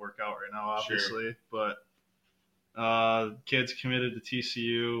can't go work out right now, obviously. Sure. But kid's committed to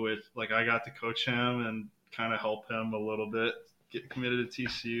TCU. With like, I got to coach him and kind of help him a little bit get committed to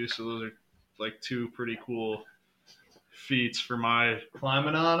TCU. So those are like 2 pretty cool feats for my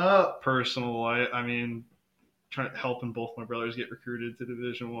Climbing on up. personal life. I mean, helping both my brothers get recruited to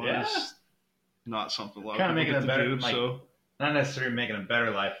Division I is not something a lot of people making get a better, to do. like, so not necessarily making a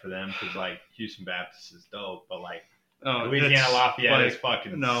better life for them because like Houston Baptist is dope, but like Oh, Louisiana Lafayette like, is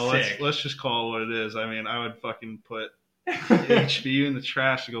fucking no. sick. Let's just call it what it is. I mean, I would fucking put HBU in the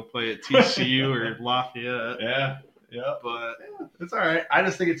trash to go play at TCU or Lafayette. Yeah, But it's all right. I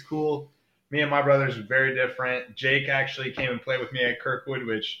just think it's cool. Me and my brothers are very different. Jake actually came and played with me at Kirkwood,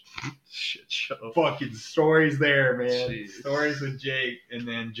 which shit show. fucking stories there, man. Jeez. Stories with Jake. And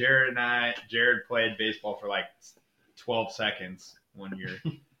then Jared played baseball for like 12 seconds one year.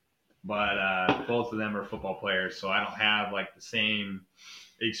 But both of them are football players, so I don't have like the same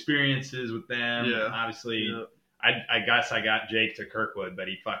experiences with them. Yeah. Obviously, Yeah. I guess I got Jake to Kirkwood, but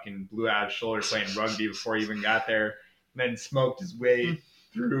he fucking blew out his shoulder playing rugby before he even got there. And then smoked his way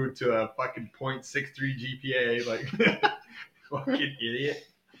through to a fucking .63 GPA, like fucking idiot.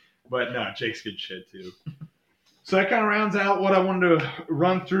 But no, Jake's good shit too. So that kind of rounds out what I wanted to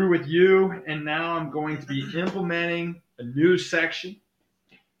run through with you, and now I'm going to be implementing a new section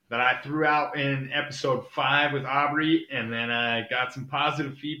that I threw out in episode 5 with Aubrey, and then I got some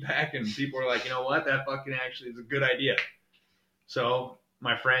positive feedback, and people were like, you know what, that fucking actually is a good idea. So,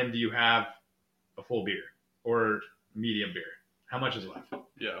 my friend, do you have a full beer or medium beer? How much is left?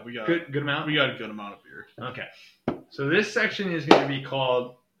 Yeah, we got Good amount? We got a good amount of beer. Okay. So this section is going to be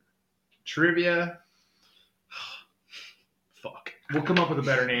called Trivia. Fuck. We'll come up with a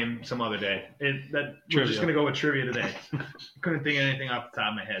better name some other day. We're just going to go with trivia today. Couldn't think of anything off the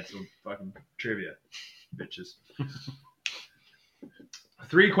top of my head, so fucking trivia, bitches.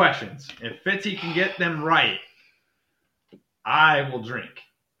 3 questions. If Fitzy can get them right, I will drink.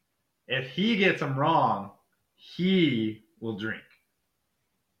 If he gets them wrong, he will drink.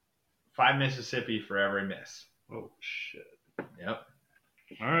 5 Mississippi for every miss. Oh, shit. Yep.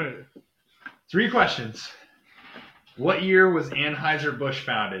 All right. 3 questions. What year was Anheuser-Busch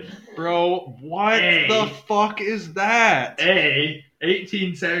founded? Bro, what A. the fuck is that? A,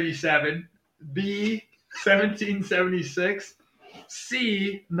 1877. B, 1776.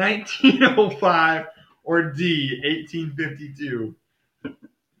 C, 1905. Or D, 1852.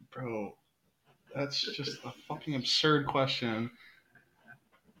 Bro, that's just a fucking absurd question.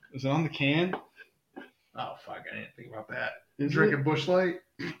 Is it on the can? Oh, fuck. I didn't think about that. Is Drinking Busch Light?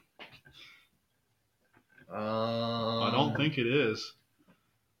 I don't think it is.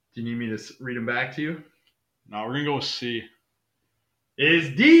 Do you need me to read them back to you? No, we're going to go with C. It is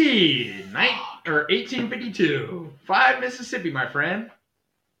D, 1852. 5 Mississippi, my friend.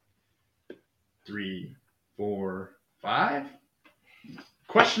 3, 4, 5.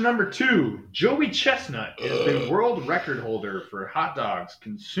 Question number 2. Joey Chestnut is the world record holder for hot dogs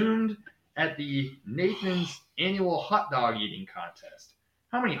consumed at the Nathan's annual hot dog eating contest.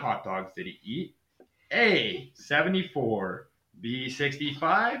 How many hot dogs did he eat? A, 74, B,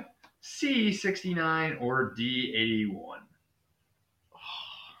 65, C, 69, or D, 81?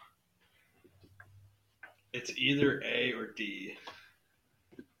 It's either A or D.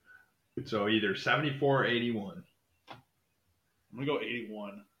 So either 74 or 81. I'm going to go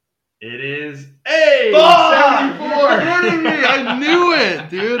 81. It is A, Fuck! 74. I knew it,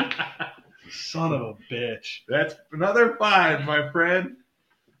 dude. Son of a bitch. That's another 5, my friend.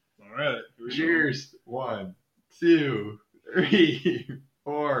 All right. Cheers. 1, 2, 3,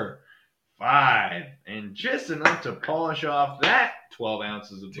 4, 5. And just enough to polish off that 12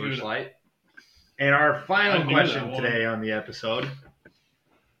 ounces of Busch Light. And our final question today on the episode.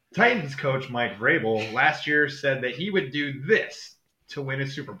 Titans coach Mike Vrabel last year said that he would do this to win a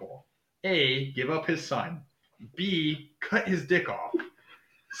Super Bowl. A, give up his son. B, cut his dick off.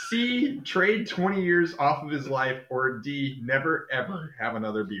 C, trade 20 years off of his life. Or D, never ever have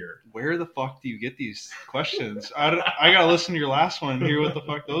another beer. Where the fuck do you get these questions? I gotta listen to your last one and hear what the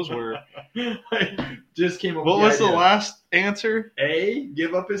fuck those were. I just came up What with was the last answer? A,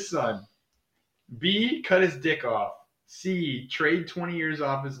 give up his son. B, cut his dick off. C, trade 20 years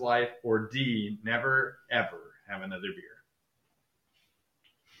off his life. Or D, never ever have another beer.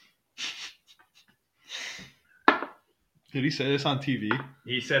 Did he say this on TV?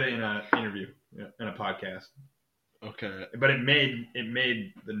 He said it in an interview, in a podcast. Okay. But it made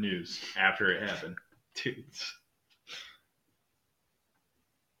the news after it happened. Dudes.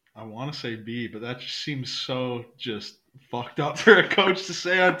 I want to say B, but that just seems so just fucked up for a coach to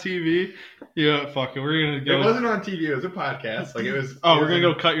say on TV. Yeah, fuck it. We're going to go. It wasn't on TV. It was a podcast. Like it was. Oh, we're going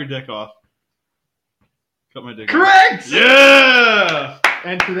to go cut your dick off. Cut my dick Correct! off. Yeah!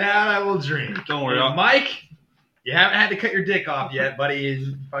 And to that I will drink. Don't worry. And Mike, you haven't had to cut your dick off yet, buddy.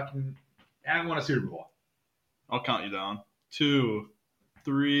 You fucking haven't won a Super Bowl. I'll count you down. 2,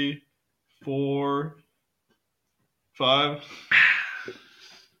 3, 4, 5.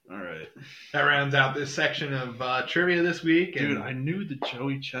 All right. That rounds out this section of trivia this week. Dude, I knew the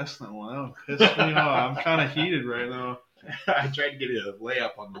Joey Chestnut one. That would piss me off. I'm kind of heated right now. I tried to get a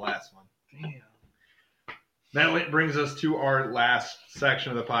layup on the last one. Damn. That brings us to our last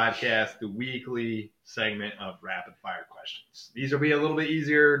section of the podcast, the weekly segment of rapid fire questions. These will be a little bit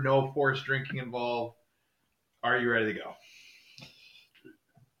easier, no forced drinking involved. Are you ready to go?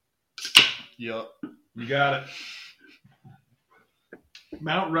 Yep. You got it.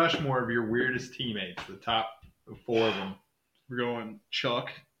 Mount Rushmore of your weirdest teammates, the top 4 of them. We're going Chuck.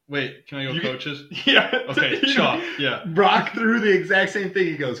 Wait, can I go coaches? Yeah. Okay, Chuck. Yeah. Brock threw the exact same thing.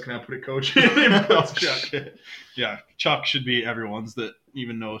 He goes, "Can I put a coach in?" And puts Chuck. Shit. Yeah, Chuck should be everyone's that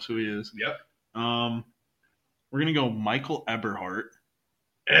even knows who he is. Yep. We're gonna go Michael Eberhardt.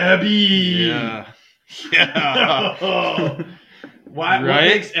 Ebby. Yeah. Yeah. Why? Right? What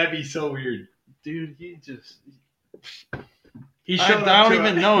makes Ebby so weird? Dude, he just. He I showed up don't to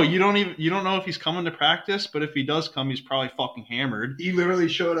even know. You don't know if he's coming to practice, but if he does come, he's probably fucking hammered. He literally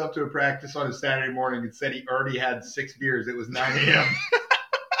showed up to a practice on a Saturday morning and said he already had 6 beers. It was 9 a.m.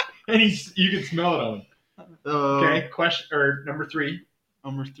 and you could smell it on him. Okay, question or number 3.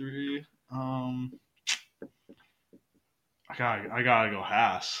 Number 3. I gotta go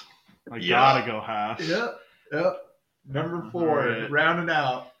Haas. Gotta go Haas. Yep. Number 4, right. Rounding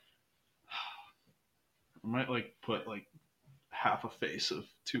out. I might put half a face of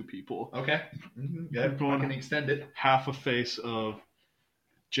 2 people. Okay. Good. I can extend it. Half a face of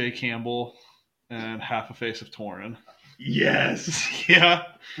Jay Campbell and half a face of Torrin. Yes. Yeah.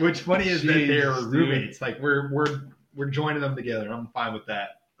 What's funny is that they're Jeez, roommates. Like we're joining them together. I'm fine with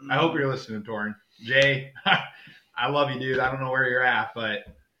that. I hope you're listening, Torrin. Jay, I love you, dude. I don't know where you're at, but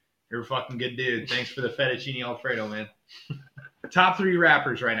you're a fucking good dude. Thanks for the fettuccine Alfredo, man. Top 3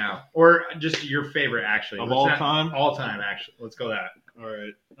 rappers right now, or just your favorite, actually. Of all time? All time, actually. Let's go that. All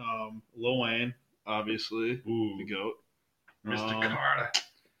right. Lil Wayne, obviously. Ooh. The GOAT. Mr. Carter.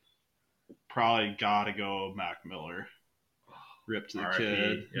 Probably gotta go Mac Miller. Rip to the R.I.P.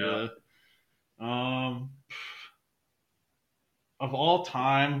 kid. Yeah. Of all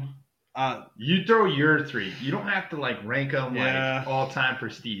time, You throw your 3. You don't have to rank them Yeah. all time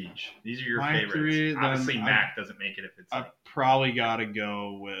prestige. These are your My favorites. 3, then Obviously, Mac doesn't make it if it's I probably gotta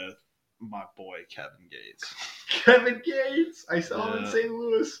go with my boy Kevin Gates. Kevin Gates. I saw him in Yeah. St.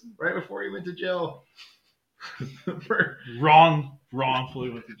 Louis right before he went to jail. Wrongfully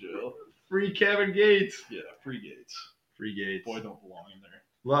went to jail. Free Kevin Gates. Yeah, free Gates. Free Gates. Boy, don't belong in there.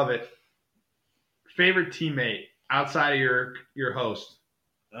 Love it. Favorite teammate outside of your host?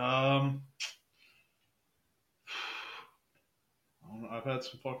 I've had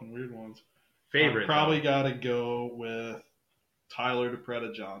some fucking weird ones. Favorite. I've probably got to go with Tyler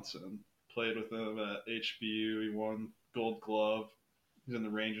DePreta Johnson. Played with him at HBU. He won Gold Glove. He's in the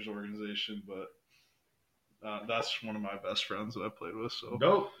Rangers organization, but that's one of my best friends that I played with. So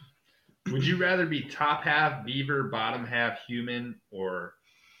Dope. Would you rather be top half beaver, bottom half human, or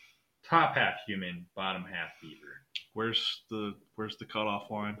top half human, bottom half beaver? where's the cutoff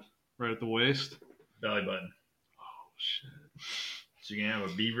line? Right at the waist? Belly button. Oh shit. So you can have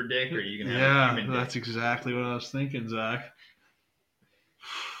a beaver dick, or you can have a human dick. That's exactly what I was thinking, Zach.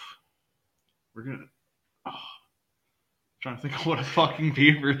 We're gonna trying to think of what a fucking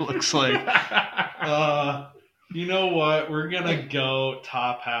beaver looks like. You know what? We're gonna go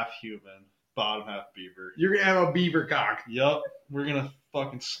top half human. bottom half beaver. You're gonna have a beaver cock. Yup. We're gonna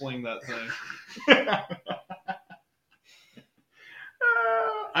fucking sling that thing.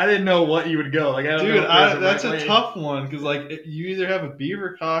 I didn't know what you would go. Like, I don't Dude, know if that's right a way. tough one because like you either have a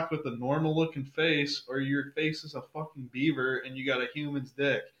beaver cock with a normal looking face, or your face is a fucking beaver and you got a human's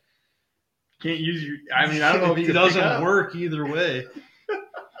dick. Can't use your. I mean, I don't know if you it can doesn't pick up. work either way.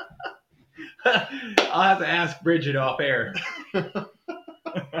 I'll have to ask Bridget off air.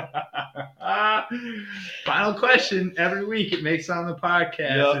 Final question every week. It makes on the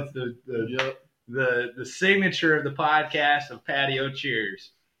podcast. Yep. It's the signature of the podcast of Patio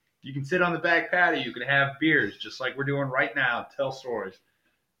Cheers. You can sit on the back patio. You can have beers, just like we're doing right now. Tell stories.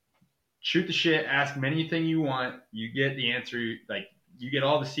 Shoot the shit. Ask them anything you want. You get the answer. Like, you get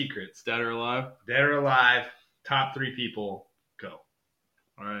all the secrets. Dead or alive? Dead or alive. Top 3 people. Go.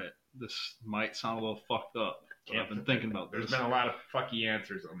 All right. This might sound a little fucked up. But I've been thinking about this. There's been a lot of fucky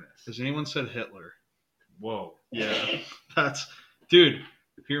answers on this. Has anyone said Hitler? Whoa. Yeah. Dude,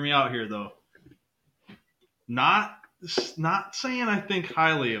 hear me out here, though. Not saying I think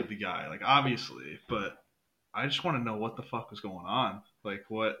highly of the guy, like, obviously, but I just want to know what the fuck was going on. Like,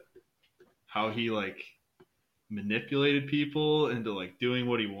 how he, like, manipulated people into, like, doing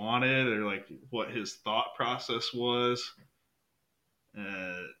what he wanted, or, like, what his thought process was.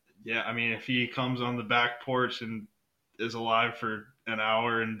 Yeah, I mean, if he comes on the back porch and is alive for an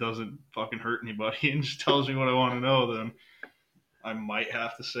hour and doesn't fucking hurt anybody and just tells me what I want to know, then I might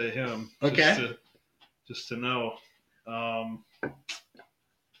have to say him. Okay. Just to know. And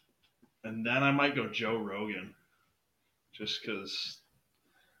then I might go Joe Rogan. Just because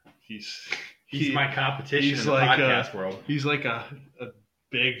he's my competition in the like podcast world. He's like a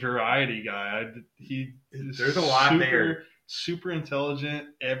big variety guy. There's a lot there. Super intelligent.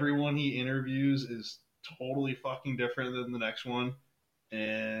 Everyone he interviews is totally fucking different than the next one.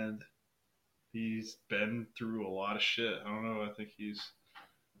 And he's been through a lot of shit. I don't know. I think he'd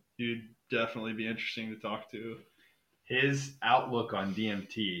definitely be interesting to talk to. His outlook on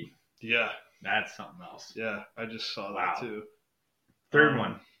DMT. Yeah. That's something else. Yeah. I just saw that too. Third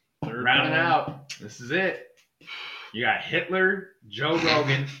one. Rounding out. This is it. You got Hitler, Joe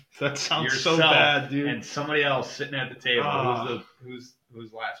Rogan. That sounds so bad, dude. And somebody else sitting at the table. Who's the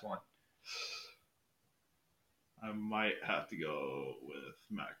last one? I might have to go with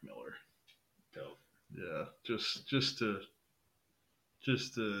Mac Miller. Dope. Yeah, just to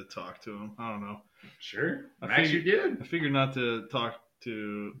talk to him. I don't know. Sure. I figured not to talk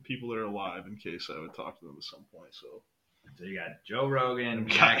to people that are alive in case I would talk to them at some point. So you got Joe Rogan,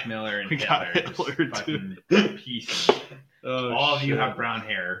 Mac Miller, and Hitler too. Pieces. Oh, all of you have brown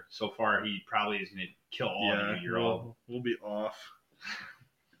hair. So far, he probably is going to kill all of you. We'll be off.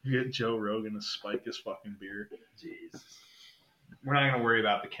 You get Joe Rogan to spike his fucking beer. Jeez. We're not going to worry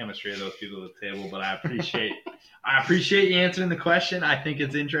about the chemistry of those people at the table, but I appreciate you answering the question. I think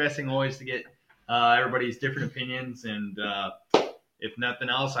it's interesting always to get everybody's different opinions, and if nothing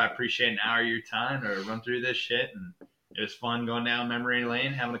else, I appreciate an hour of your time to run through this shit. And it was fun going down memory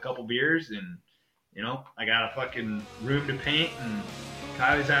lane, having a couple beers, and I got a fucking room to paint, and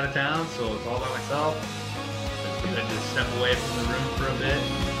Kylie's out of town, so it's all by myself. I just step away from the room for a bit.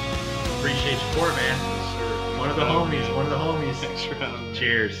 Appreciate your support, man. One of the homies. Thanks for having me.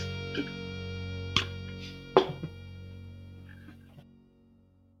 Cheers.